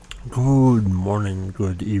Good morning,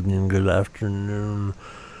 good evening, good afternoon.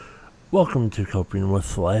 Welcome to Coping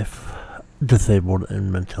with Life, Disabled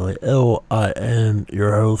and Mentally Ill. I am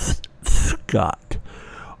your host, Scott.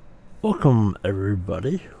 Welcome,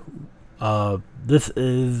 everybody. This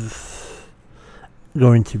is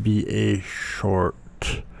going to be a short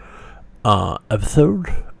episode.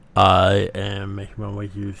 I am making my way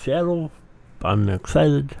to Seattle. I'm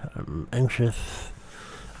excited. I'm anxious.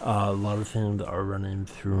 A lot of things are running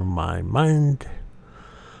through my mind.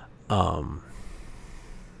 And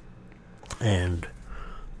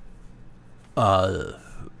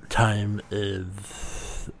time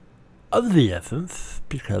is of the essence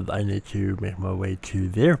because I need to make my way to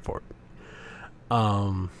the airport.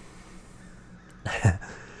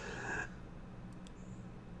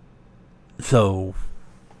 So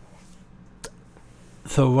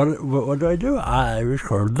what do I do? I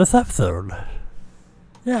record this episode.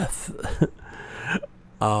 Yes.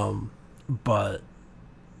 But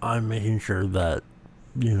I'm making sure that,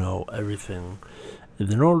 everything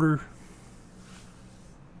is in order.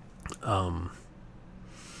 And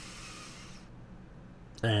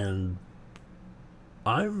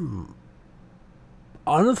I'm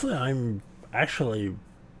actually,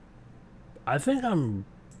 I think I'm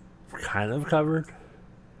kind of covered.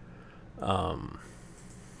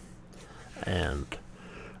 And,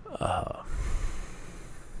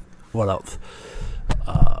 what else?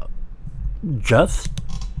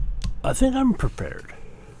 I think I'm prepared.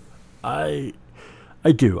 I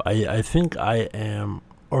do. I think I am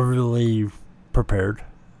overly prepared.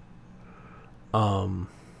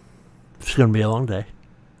 It's gonna be a long day.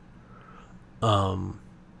 And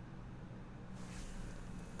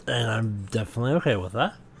I'm definitely okay with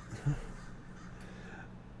that.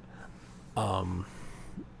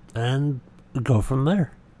 And go from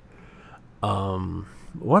there.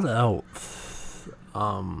 What else?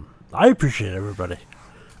 I appreciate everybody.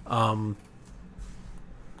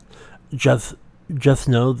 Just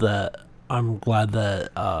know that I'm glad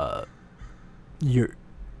that you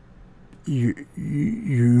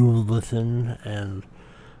listen and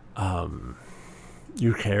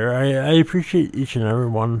you care. I appreciate each and every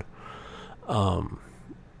one.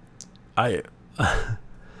 I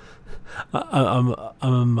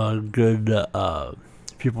I'm a good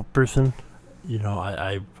people person.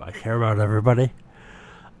 I care about everybody.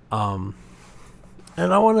 And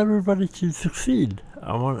I want everybody to succeed.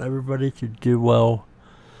 I want everybody to do well.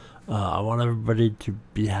 I want everybody to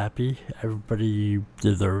be happy. Everybody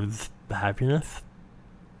deserves happiness.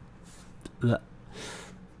 That,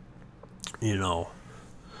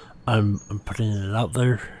 I'm putting it out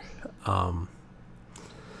there.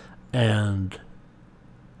 And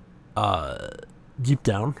deep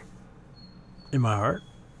down in my heart,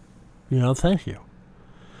 thank you.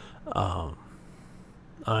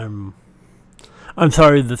 I'm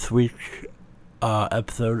sorry this week's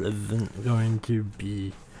episode isn't going to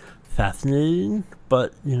be fascinating,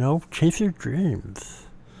 but chase your dreams.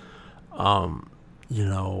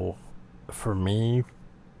 For me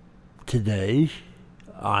today,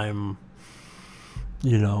 I'm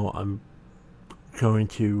going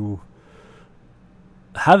to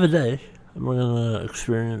have a day. I'm going to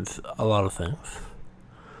experience a lot of things.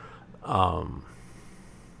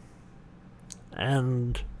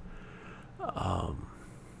 And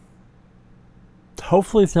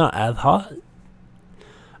hopefully it's not as hot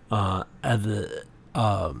as it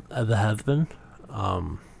has been.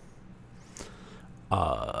 I'm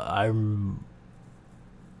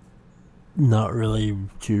not really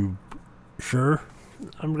too sure.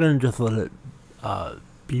 I'm gonna just let it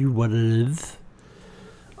be what it is.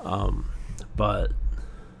 But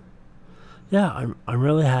yeah, I'm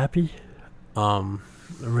really happy. I'm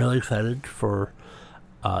really excited for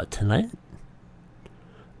tonight.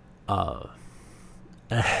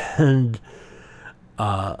 And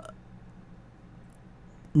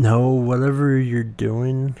whatever you're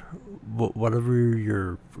doing, whatever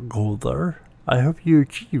your goals are, I hope you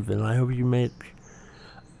achieve, and I hope you make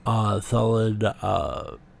solid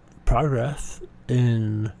progress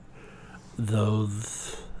in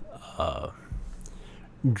those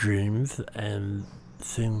dreams and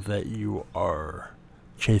things that you are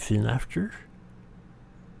chasing after.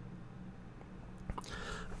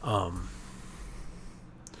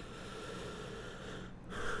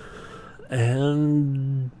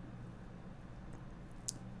 And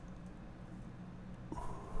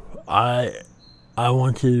I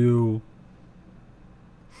want to.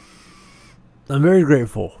 I'm very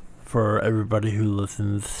grateful for everybody who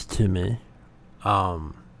listens to me.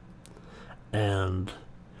 And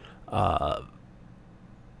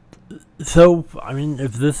so, I mean,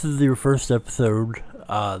 if this is your first episode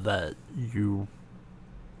that you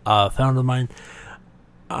found of mine.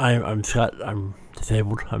 I'm Scott. I'm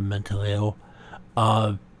disabled. I'm mentally ill.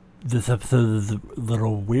 This episode is a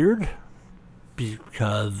little weird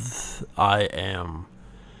because I am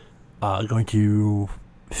going to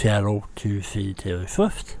Seattle to see Taylor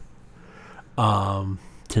Swift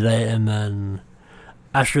today, and then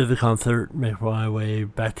after the concert, make my way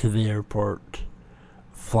back to the airport,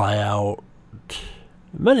 fly out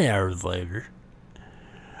many hours later.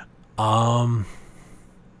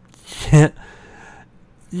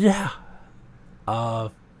 Yeah.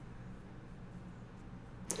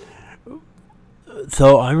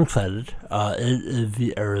 So I'm excited. It is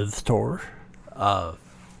the Eras tour.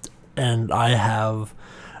 And I have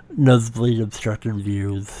nosebleed obstructed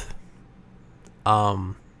views.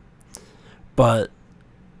 But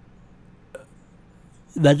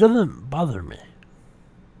that doesn't bother me.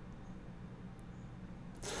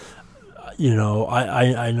 You know,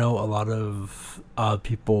 I know a lot of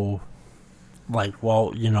people like,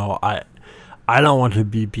 well, you know, I don't want to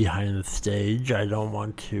be behind the stage. I don't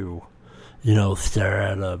want to, you know, stare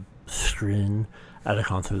at a screen at a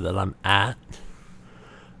concert that I'm at.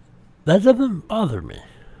 That doesn't bother me.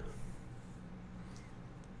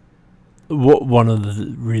 One of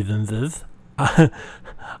the reasons is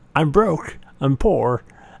I'm broke, I'm poor,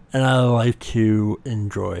 and I like to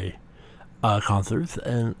enjoy concerts,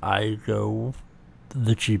 and I go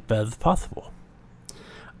the cheap as possible.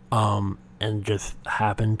 And just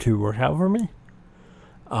happened to work out for me.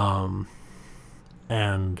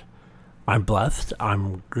 And I'm blessed.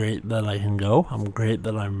 I'm great that I can go. I'm great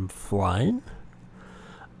that I'm flying.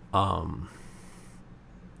 So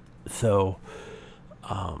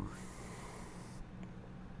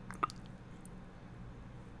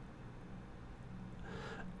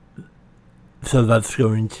that's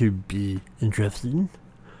going to be interesting.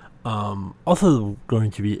 Also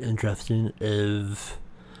going to be interesting is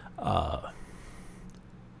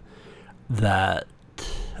that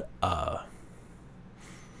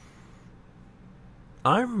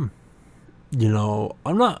I'm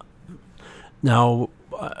not now.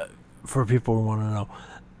 For people who want to know,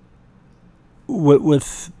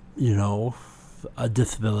 with you know, a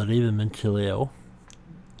disability, the mentally ill,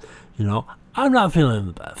 you know, I'm not feeling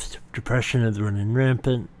the best. Depression is running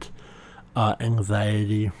rampant,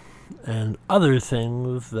 anxiety, and other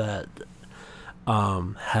things that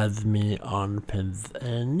has me on pins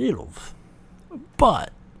and needles.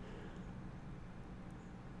 But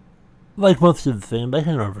like most of the things, I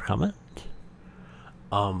can overcome it.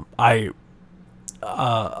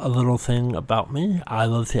 A little thing about me, I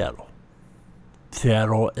love Seattle.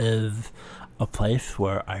 Seattle is a place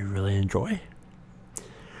where I really enjoy.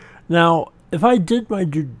 Now, if I did my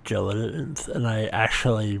due diligence and I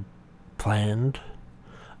actually planned,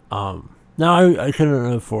 now I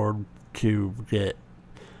couldn't afford to get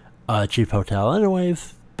a cheap hotel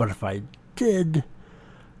anyways, but if I did,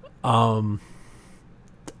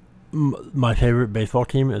 my favorite baseball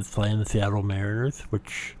team is playing the Seattle Mariners,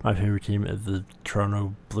 which my favorite team is the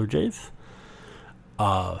Toronto Blue Jays,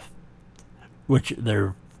 which they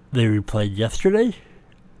replayed yesterday.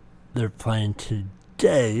 They're playing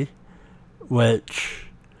today, which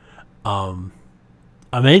I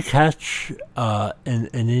may catch an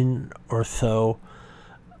inning or so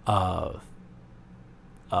by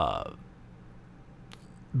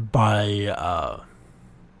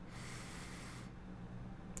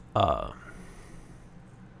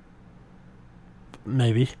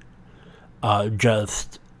maybe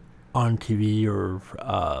just on TV or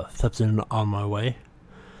something on my way,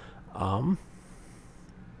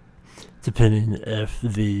 depending if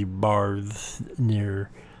the bars near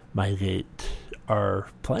my gate are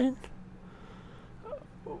playing.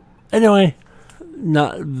 Anyway,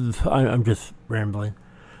 I'm just rambling.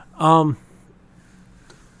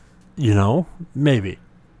 You know, maybe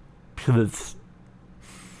because it's.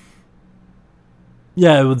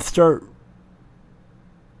 Yeah, it would start.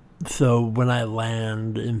 So when I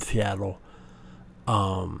land in Seattle,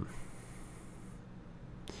 but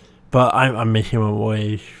I'm making my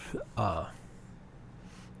way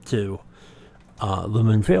to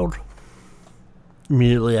Lumen Field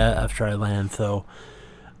immediately after I land. So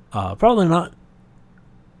probably not,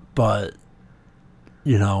 but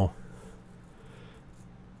you know,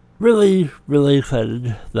 really, really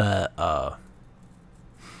excited that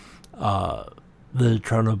the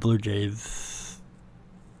Toronto Blue Jays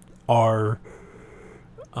are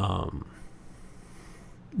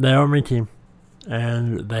they are my team,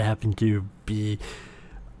 and they happen to be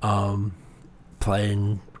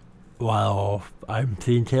playing while I'm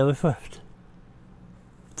seeing Taylor Swift.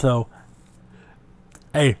 So,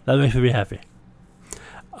 hey, that makes me happy.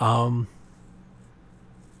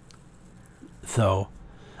 So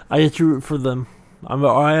I get to root for them.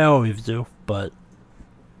 I always do, but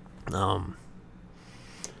I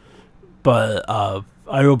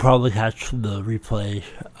will probably catch the replay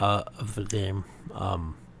of the game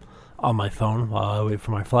on my phone while I wait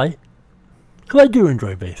for my flight, because I do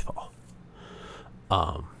enjoy baseball.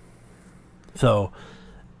 So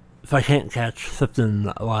if I can't catch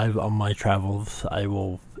something live on my travels, I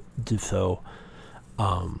will do so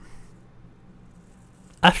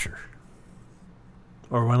after,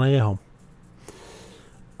 or when I get home.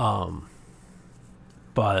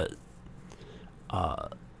 But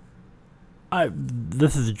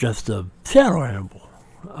this is just a Seattle ramble.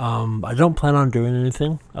 I don't plan on doing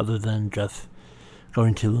anything other than just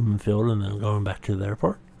going to Lumen Field and then going back to the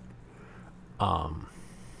airport.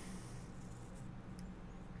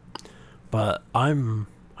 But I'm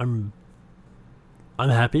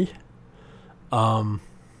happy.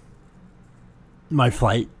 My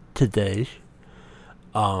flight today.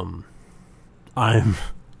 I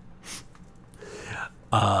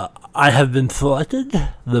have been selected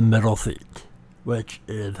the middle seat, which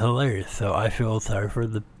is hilarious. So I feel sorry for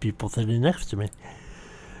the people sitting next to me.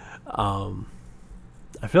 I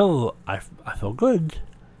feel good,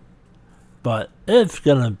 but it's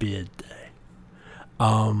gonna be a day.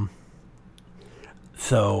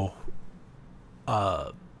 So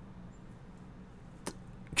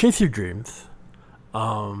chase your dreams.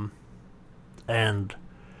 And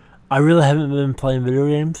I really haven't been playing video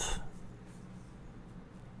games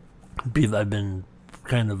because I've been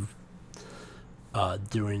kind of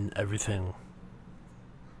doing everything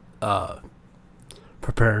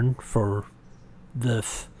preparing for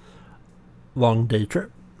this long day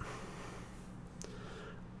trip.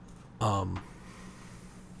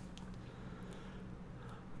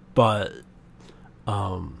 But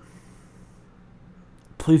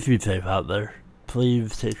please be safe out there.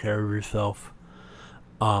 Please take care of yourself.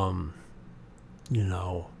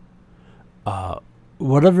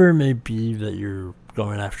 Whatever it may be that you're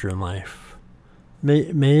going after in life, may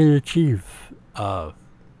it achieve.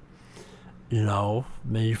 May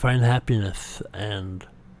you find happiness. And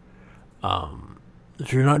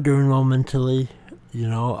if you're not doing well mentally,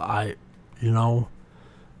 I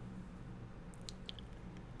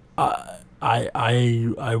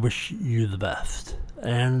wish you the best.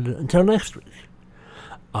 And until next week.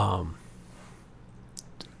 I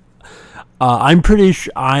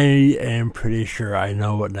am pretty sure I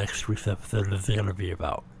know what next week's episode is going to be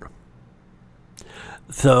about.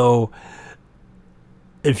 So,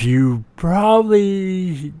 if you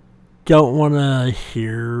probably don't want to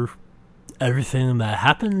hear everything that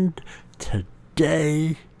happened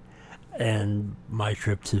today and my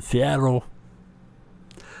trip to Seattle,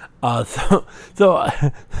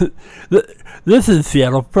 this is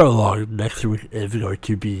Seattle Prologue. Next week is going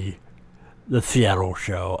to be the Seattle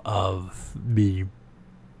show of me.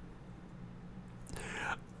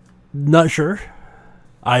 Not sure.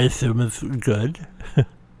 I assume it's good.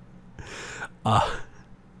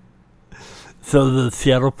 So the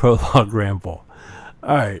Seattle Prologue ramble.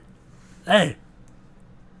 Alright. Hey.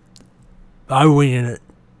 I'm winging it,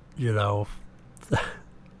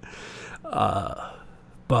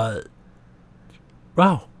 but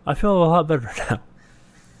wow, I feel a lot better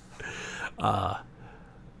now.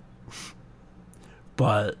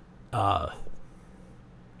 But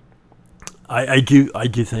I do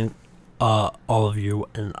think all of you,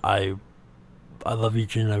 and I love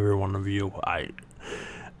each and every one of you.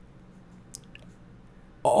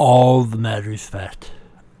 All the mad respect.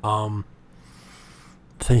 Thank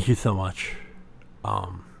you so much.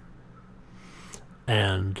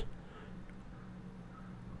 And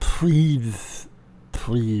please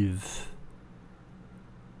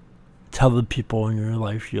tell the people in your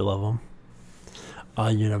life you love them.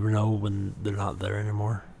 You never know when they're not there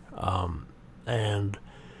anymore. And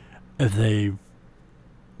if they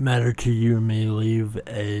matter to you, may leave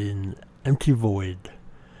an empty void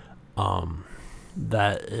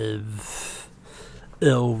that is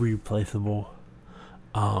irreplaceable.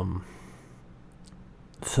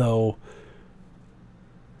 So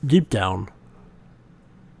deep down,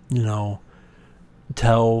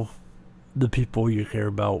 tell the people you care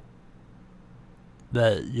about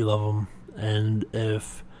that you love them. And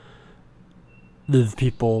if there's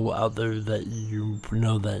people out there that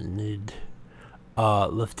that need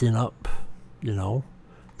lifting up,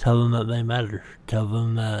 tell them that they matter. Tell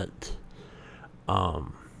them that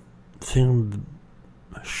things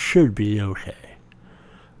should be okay.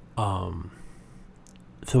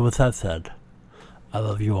 So with that said, I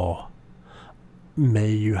love you all.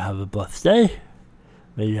 May you have a blessed day.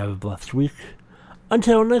 May you have a blessed week.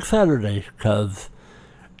 until next Saturday, because,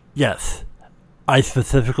 yes, I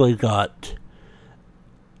specifically got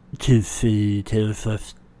to see Taylor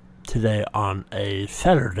Swift today on a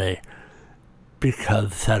Saturday,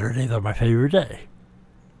 because Saturdays are my favorite day.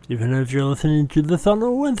 Even if you're listening to this on a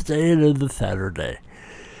Wednesday, it is a Saturday.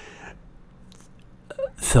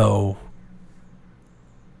 So,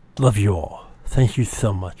 love you all. Thank you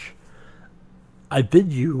so much. I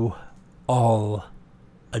bid you all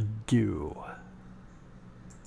adieu.